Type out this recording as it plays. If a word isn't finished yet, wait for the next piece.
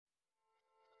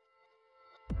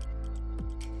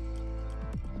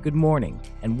Good morning,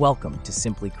 and welcome to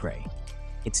Simply Cray.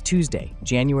 It's Tuesday,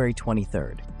 January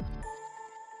 23rd.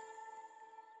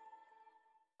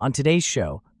 On today's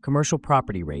show, commercial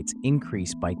property rates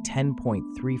increased by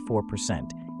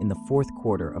 10.34% in the fourth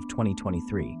quarter of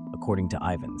 2023, according to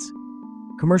Ivins.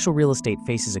 Commercial real estate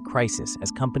faces a crisis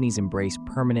as companies embrace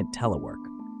permanent telework.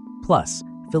 Plus,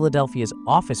 Philadelphia's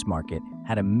office market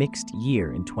had a mixed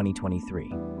year in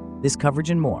 2023. This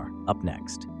coverage and more, up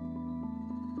next.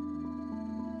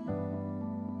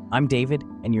 I'm David,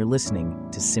 and you're listening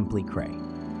to Simply Cray.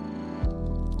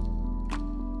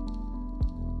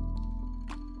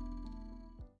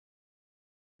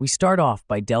 We start off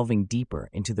by delving deeper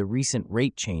into the recent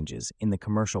rate changes in the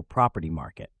commercial property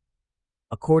market.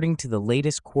 According to the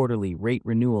latest quarterly rate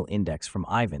renewal index from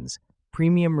Ivins,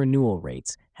 premium renewal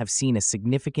rates have seen a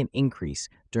significant increase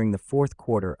during the fourth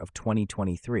quarter of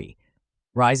 2023,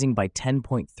 rising by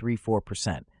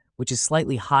 10.34%, which is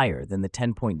slightly higher than the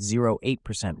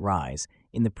 10.08% rise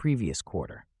in the previous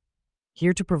quarter.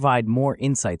 Here to provide more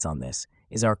insights on this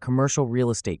is our commercial real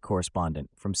estate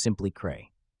correspondent from Simply Cray,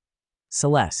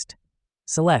 Celeste.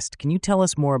 Celeste, can you tell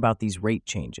us more about these rate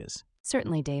changes?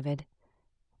 Certainly, David.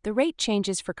 The rate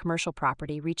changes for commercial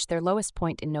property reached their lowest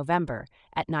point in November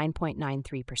at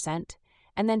 9.93%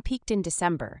 and then peaked in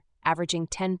December, averaging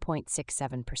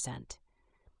 10.67%.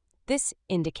 This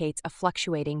indicates a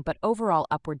fluctuating but overall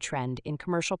upward trend in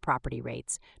commercial property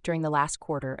rates during the last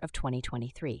quarter of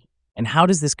 2023. And how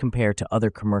does this compare to other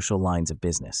commercial lines of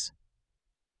business?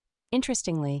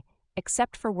 Interestingly,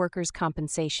 except for workers'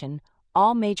 compensation,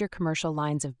 all major commercial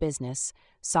lines of business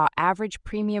saw average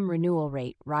premium renewal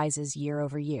rate rises year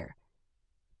over year.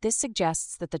 This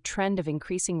suggests that the trend of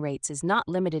increasing rates is not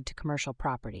limited to commercial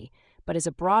property, but is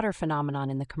a broader phenomenon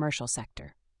in the commercial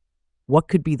sector. What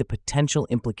could be the potential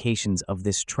implications of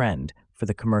this trend for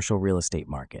the commercial real estate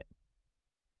market?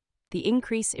 The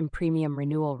increase in premium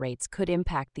renewal rates could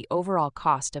impact the overall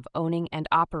cost of owning and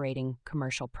operating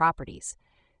commercial properties.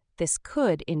 This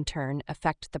could, in turn,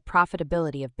 affect the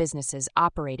profitability of businesses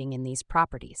operating in these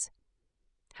properties.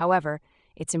 However,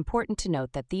 it's important to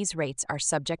note that these rates are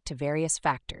subject to various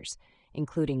factors,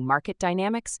 including market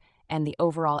dynamics and the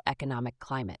overall economic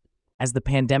climate. As the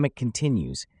pandemic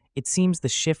continues, it seems the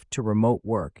shift to remote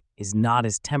work is not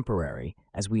as temporary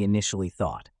as we initially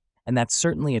thought, and that's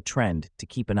certainly a trend to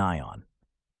keep an eye on.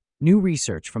 New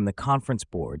research from the Conference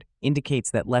Board indicates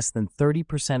that less than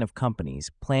 30% of companies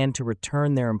plan to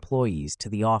return their employees to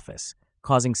the office,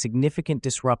 causing significant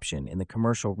disruption in the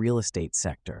commercial real estate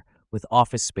sector, with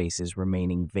office spaces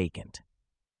remaining vacant.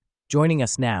 Joining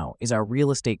us now is our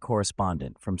real estate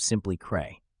correspondent from Simply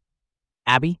Cray.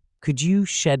 Abby, could you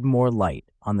shed more light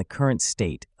on the current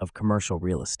state of commercial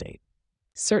real estate?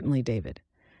 Certainly, David.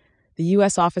 The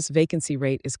U.S. office vacancy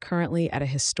rate is currently at a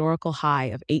historical high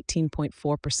of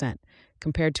 18.4%,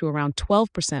 compared to around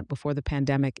 12% before the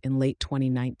pandemic in late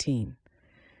 2019.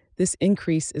 This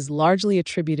increase is largely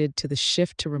attributed to the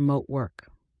shift to remote work.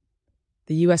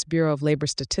 The U.S. Bureau of Labor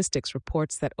Statistics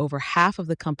reports that over half of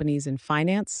the companies in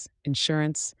finance,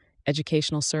 insurance,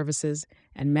 educational services,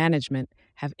 and management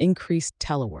have increased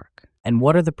telework. And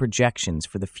what are the projections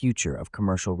for the future of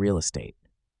commercial real estate?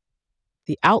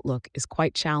 The outlook is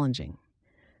quite challenging.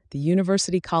 The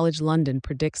University College London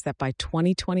predicts that by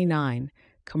 2029,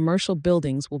 commercial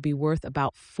buildings will be worth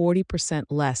about 40%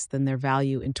 less than their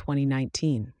value in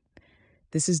 2019.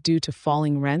 This is due to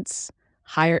falling rents,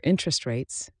 higher interest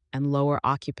rates, and lower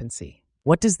occupancy.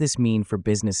 What does this mean for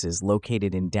businesses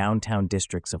located in downtown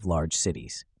districts of large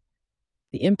cities?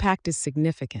 The impact is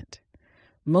significant.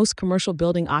 Most commercial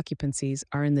building occupancies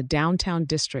are in the downtown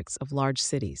districts of large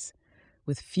cities.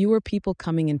 With fewer people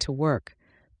coming into work,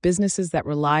 businesses that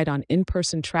relied on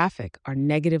in-person traffic are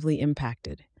negatively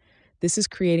impacted. This is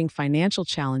creating financial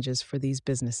challenges for these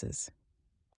businesses.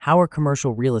 How are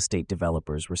commercial real estate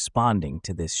developers responding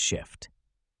to this shift?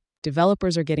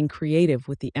 Developers are getting creative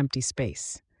with the empty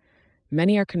space.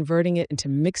 Many are converting it into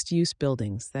mixed-use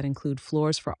buildings that include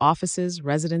floors for offices,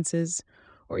 residences,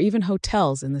 or even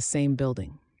hotels in the same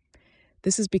building.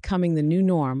 This is becoming the new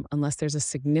norm unless there's a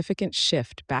significant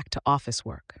shift back to office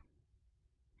work.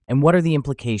 And what are the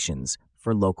implications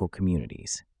for local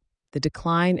communities? The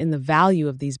decline in the value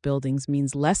of these buildings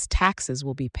means less taxes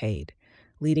will be paid,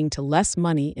 leading to less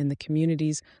money in the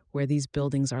communities where these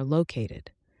buildings are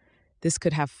located. This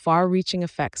could have far-reaching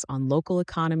effects on local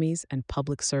economies and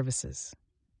public services.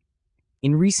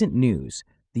 In recent news,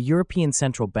 the European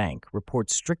Central Bank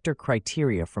reports stricter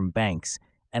criteria from banks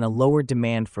and a lower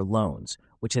demand for loans,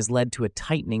 which has led to a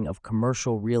tightening of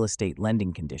commercial real estate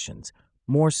lending conditions,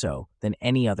 more so than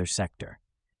any other sector.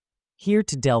 Here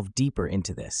to delve deeper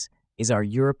into this is our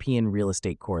European real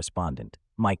estate correspondent,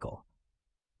 Michael.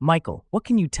 Michael, what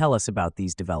can you tell us about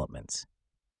these developments?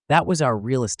 That was our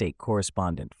real estate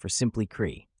correspondent for Simply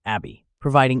CRE, Abby,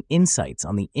 providing insights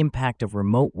on the impact of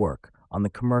remote work on the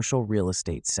commercial real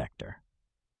estate sector.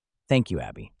 Thank you,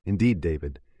 Abby. Indeed,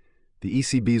 David. The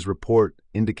ECB's report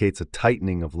indicates a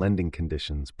tightening of lending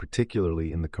conditions,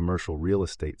 particularly in the commercial real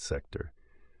estate sector.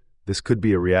 This could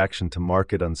be a reaction to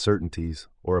market uncertainties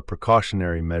or a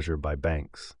precautionary measure by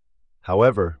banks.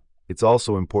 However, it's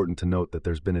also important to note that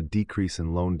there's been a decrease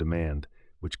in loan demand,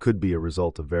 which could be a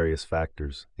result of various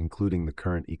factors, including the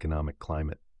current economic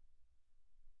climate.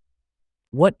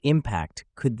 What impact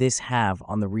could this have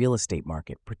on the real estate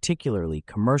market, particularly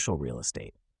commercial real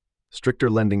estate? Stricter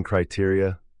lending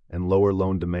criteria and lower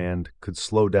loan demand could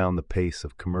slow down the pace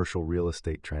of commercial real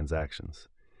estate transactions.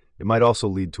 It might also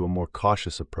lead to a more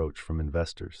cautious approach from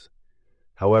investors.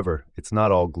 However, it's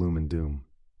not all gloom and doom.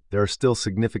 There are still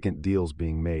significant deals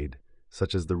being made,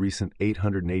 such as the recent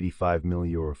 €885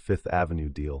 million Fifth Avenue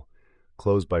deal,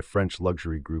 closed by French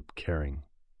luxury group Kering.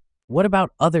 What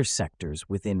about other sectors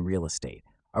within real estate?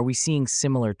 Are we seeing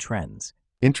similar trends?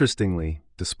 Interestingly,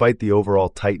 despite the overall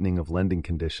tightening of lending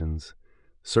conditions,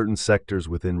 certain sectors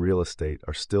within real estate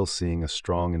are still seeing a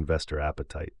strong investor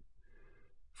appetite.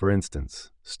 For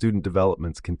instance, student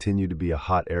developments continue to be a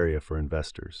hot area for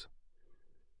investors.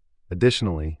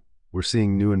 Additionally, we're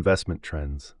seeing new investment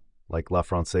trends, like La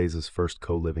Française's first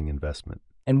co-living investment.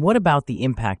 And what about the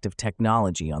impact of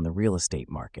technology on the real estate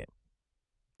market?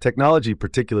 Technology,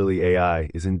 particularly AI,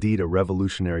 is indeed a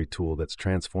revolutionary tool that's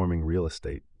transforming real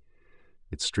estate.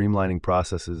 It's streamlining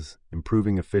processes,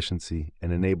 improving efficiency,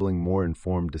 and enabling more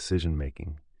informed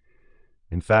decision-making.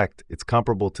 In fact, it's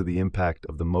comparable to the impact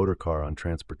of the motor car on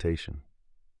transportation.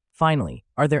 Finally,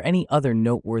 are there any other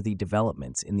noteworthy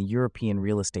developments in the European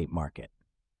real estate market?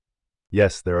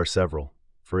 Yes, there are several.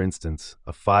 For instance,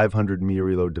 a 500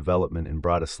 Mirilo development in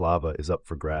Bratislava is up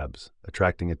for grabs,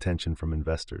 attracting attention from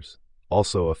investors.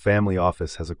 Also, a family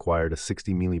office has acquired a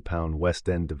 £60 million West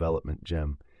End development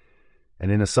gem.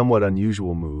 And in a somewhat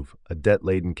unusual move, a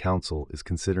debt-laden council is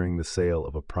considering the sale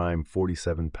of a prime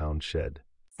 £47 shed.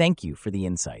 Thank you for the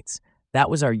insights. That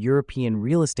was our European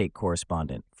real estate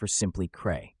correspondent for Simply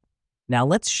CRE. Now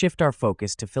let's shift our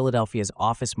focus to Philadelphia's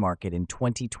office market in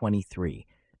 2023,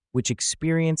 which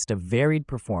experienced a varied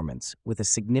performance with a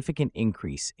significant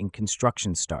increase in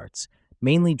construction starts,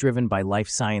 mainly driven by life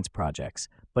science projects,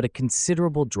 but a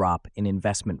considerable drop in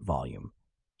investment volume.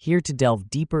 Here to delve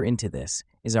deeper into this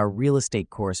is our real estate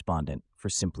correspondent for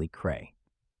Simply CRE.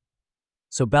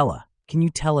 So Bella, can you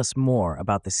tell us more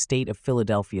about the state of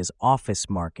Philadelphia's office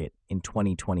market in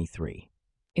 2023?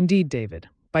 Indeed, David.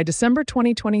 By December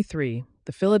 2023,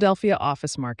 the Philadelphia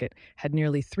office market had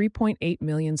nearly 3.8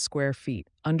 million square feet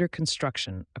under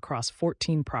construction across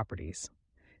 14 properties.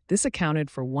 This accounted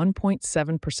for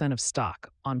 1.7% of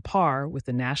stock, on par with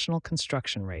the national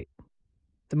construction rate.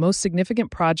 The most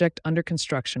significant project under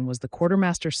construction was the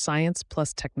Quartermaster Science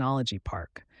Plus Technology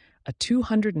Park, a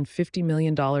 $250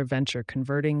 million venture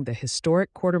converting the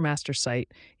historic Quartermaster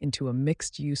site into a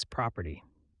mixed-use property.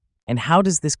 And how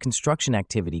does this construction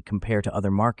activity compare to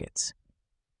other markets?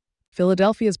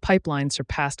 Philadelphia's pipeline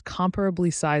surpassed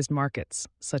comparably sized markets,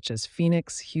 such as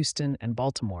Phoenix, Houston, and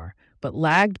Baltimore, but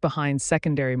lagged behind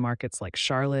secondary markets like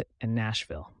Charlotte and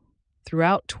Nashville.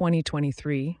 Throughout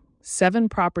 2023, 7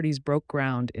 properties broke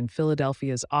ground in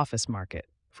Philadelphia's office market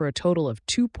for a total of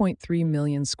 2.3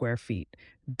 million square feet,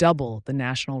 double the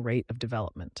national rate of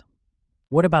development.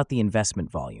 What about the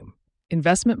investment volume?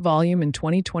 Investment volume in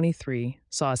 2023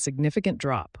 saw a significant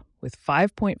drop, with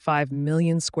 5.5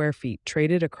 million square feet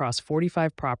traded across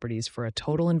 45 properties for a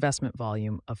total investment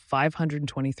volume of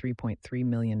 $523.3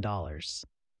 million.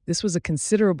 This was a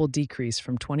considerable decrease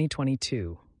from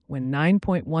 2022, when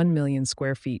 9.1 million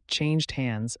square feet changed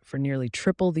hands for nearly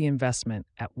triple the investment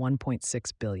at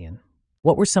 $1.6 billion.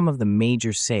 What were some of the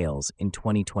major sales in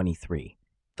 2023?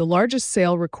 The largest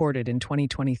sale recorded in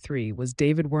 2023 was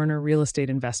David Werner Real Estate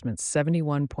Investments'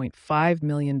 $71.5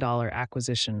 million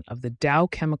acquisition of the Dow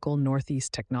Chemical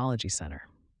Northeast Technology Center.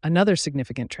 Another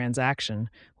significant transaction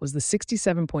was the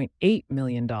 $67.8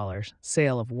 million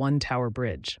sale of One Tower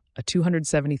Bridge, a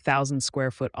 270,000 square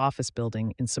foot office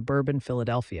building in suburban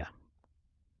Philadelphia.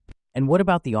 And what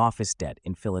about the office debt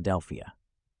in Philadelphia?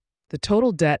 The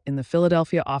total debt in the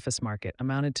Philadelphia office market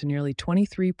amounted to nearly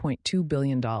 $23.2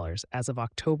 billion as of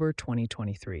October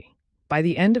 2023. By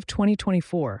the end of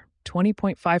 2024,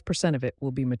 20.5% of it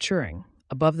will be maturing,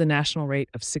 above the national rate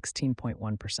of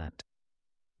 16.1%.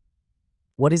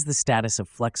 What is the status of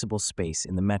flexible space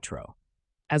in the metro?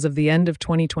 As of the end of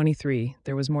 2023,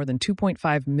 there was more than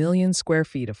 2.5 million square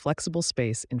feet of flexible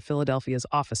space in Philadelphia's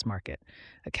office market,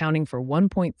 accounting for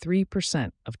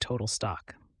 1.3% of total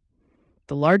stock.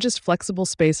 The largest flexible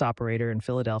space operator in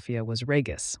Philadelphia was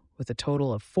Regus, with a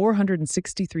total of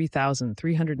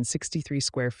 463,363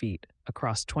 square feet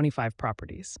across 25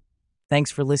 properties.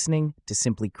 Thanks for listening to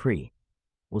Simply CRE.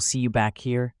 We'll see you back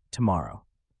here tomorrow.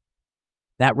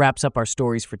 That wraps up our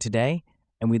stories for today,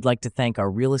 and we'd like to thank our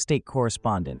real estate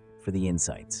correspondent for the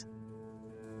insights.